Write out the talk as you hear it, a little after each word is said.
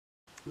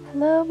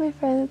Hello my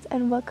friends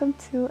and welcome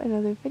to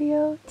another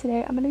video.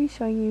 Today I'm going to be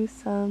showing you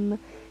some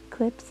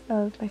clips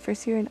of my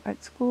first year in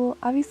art school.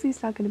 Obviously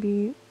it's not going to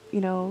be,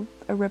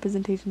 a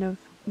representation of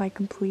my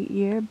complete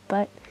year,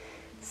 but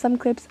some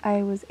clips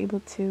I was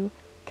able to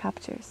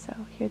capture, so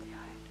here they are.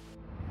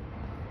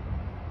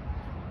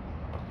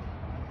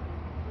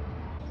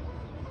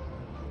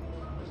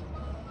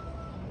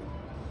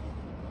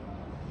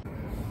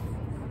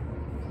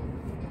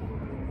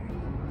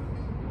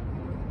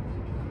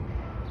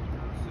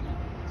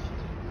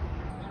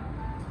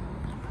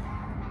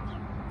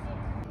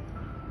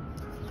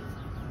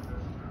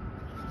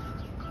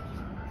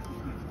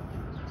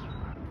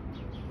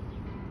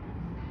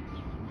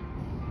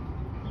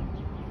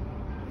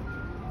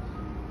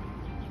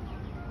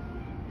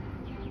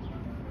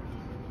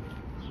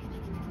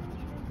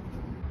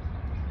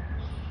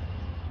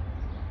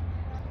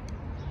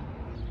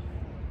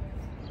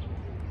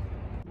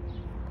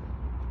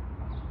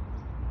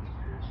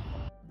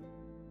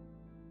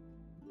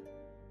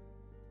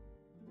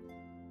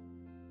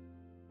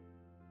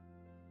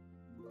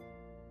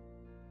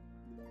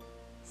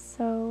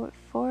 So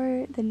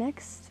for the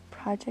next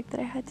project that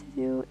I had to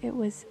do, it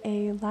was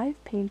a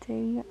live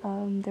painting.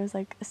 There was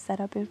like a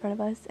setup in front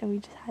of us and we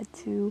just had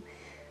to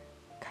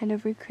kind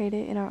of recreate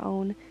it in our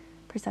own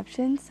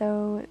perception.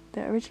 So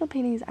the original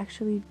painting is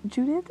actually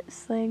Judith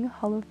slaying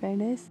Hollow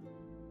Fairness.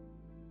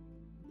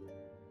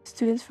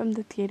 Students from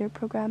the theater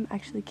program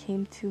actually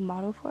came to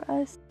model for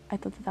us. I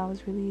thought that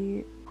was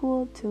really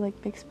cool to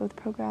mix both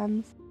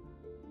programs.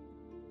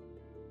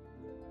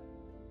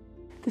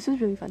 This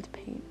was really fun to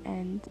paint,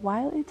 and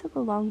while it took a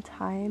long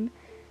time,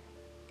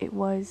 it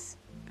was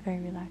very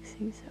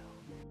relaxing.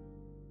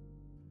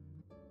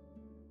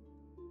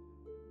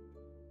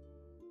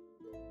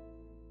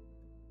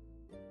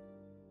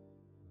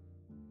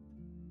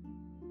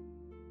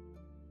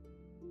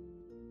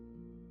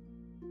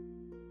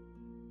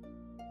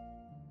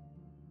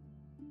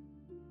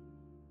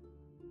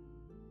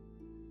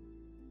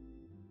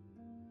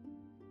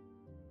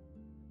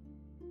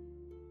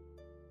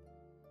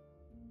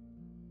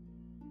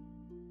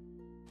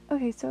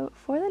 Okay, so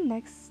for the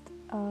next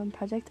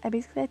project, I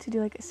basically had to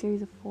do a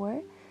series of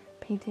 4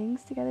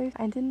 paintings together.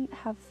 I didn't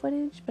have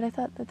footage, but I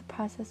thought that the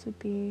process would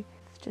be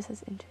just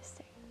as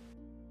interesting.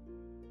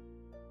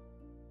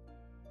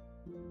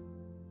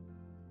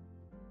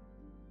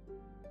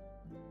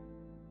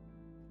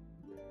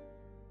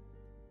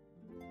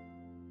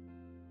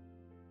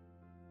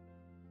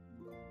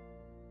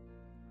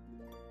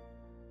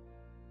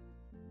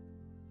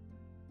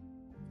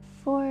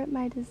 For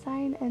my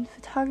design and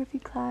photography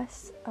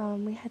class,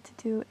 we had to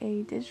do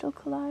a digital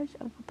collage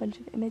of a bunch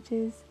of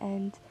images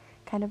and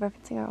kind of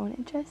referencing our own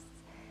interests.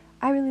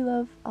 I really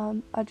love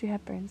Audrey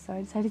Hepburn, so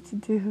I decided to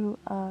do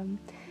a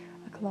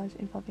collage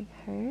involving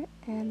her,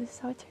 and this is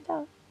how it turned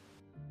out.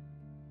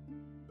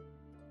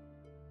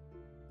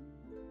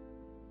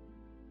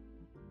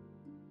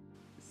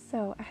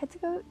 So I had to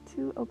go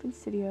to open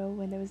studio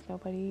when there was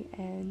nobody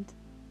and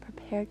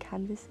prepare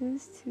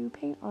canvases to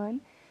paint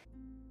on.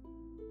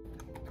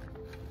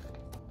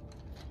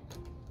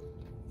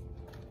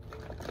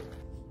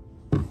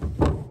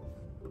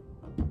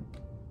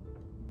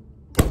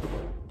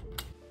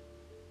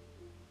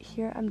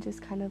 Here I'm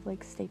just kind of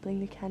stapling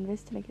the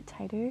canvas to make it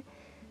tighter,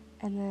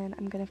 and then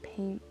I'm gonna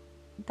paint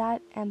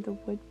that and the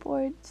wood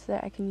board so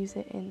that I can use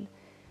it in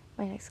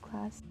my next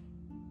class.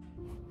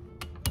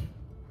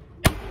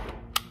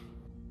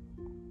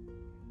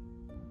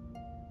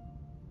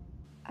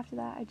 After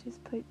that I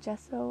just put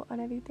gesso on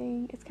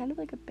everything. It's kind of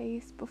like a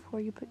base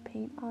before you put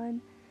paint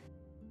on.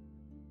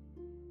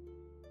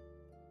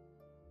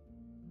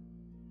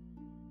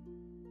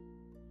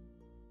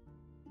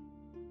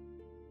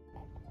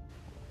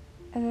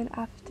 And then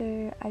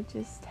after, I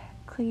just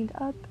cleaned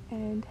up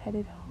and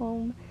headed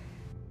home.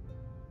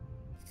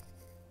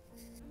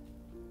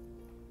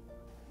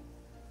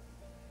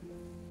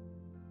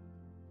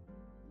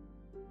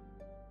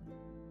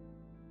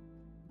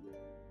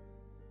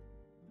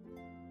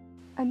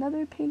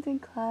 Another painting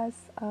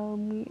class,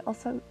 we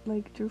also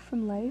drew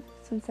from life,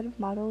 so instead of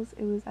models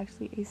it was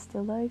actually a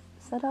still life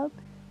setup.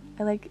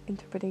 I like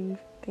interpreting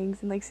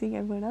things and seeing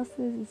everyone else's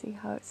and seeing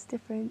how it's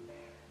different,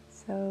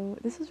 so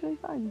this was really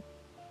fun.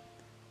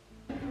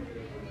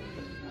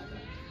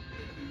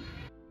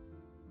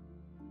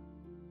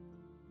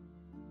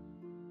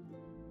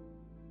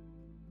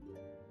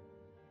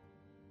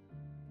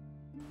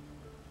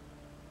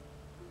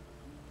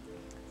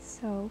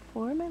 So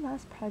for my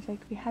last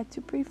project, we had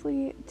to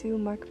briefly do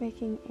mark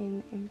making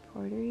in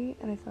embroidery,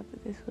 and I thought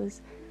that this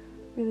was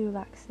really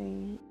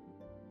relaxing.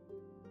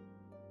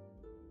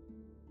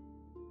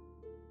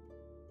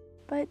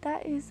 But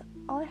that is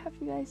all I have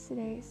for you guys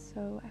today,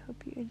 so I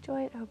hope you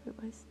enjoyed. I hope it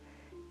was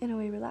in a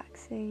way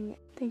relaxing.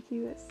 Thank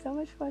you so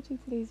much for watching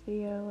today's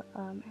video.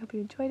 I hope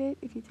you enjoyed it.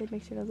 If you did,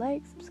 make sure to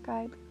like,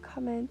 subscribe,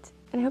 comment,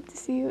 and I hope to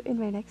see you in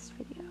my next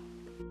video.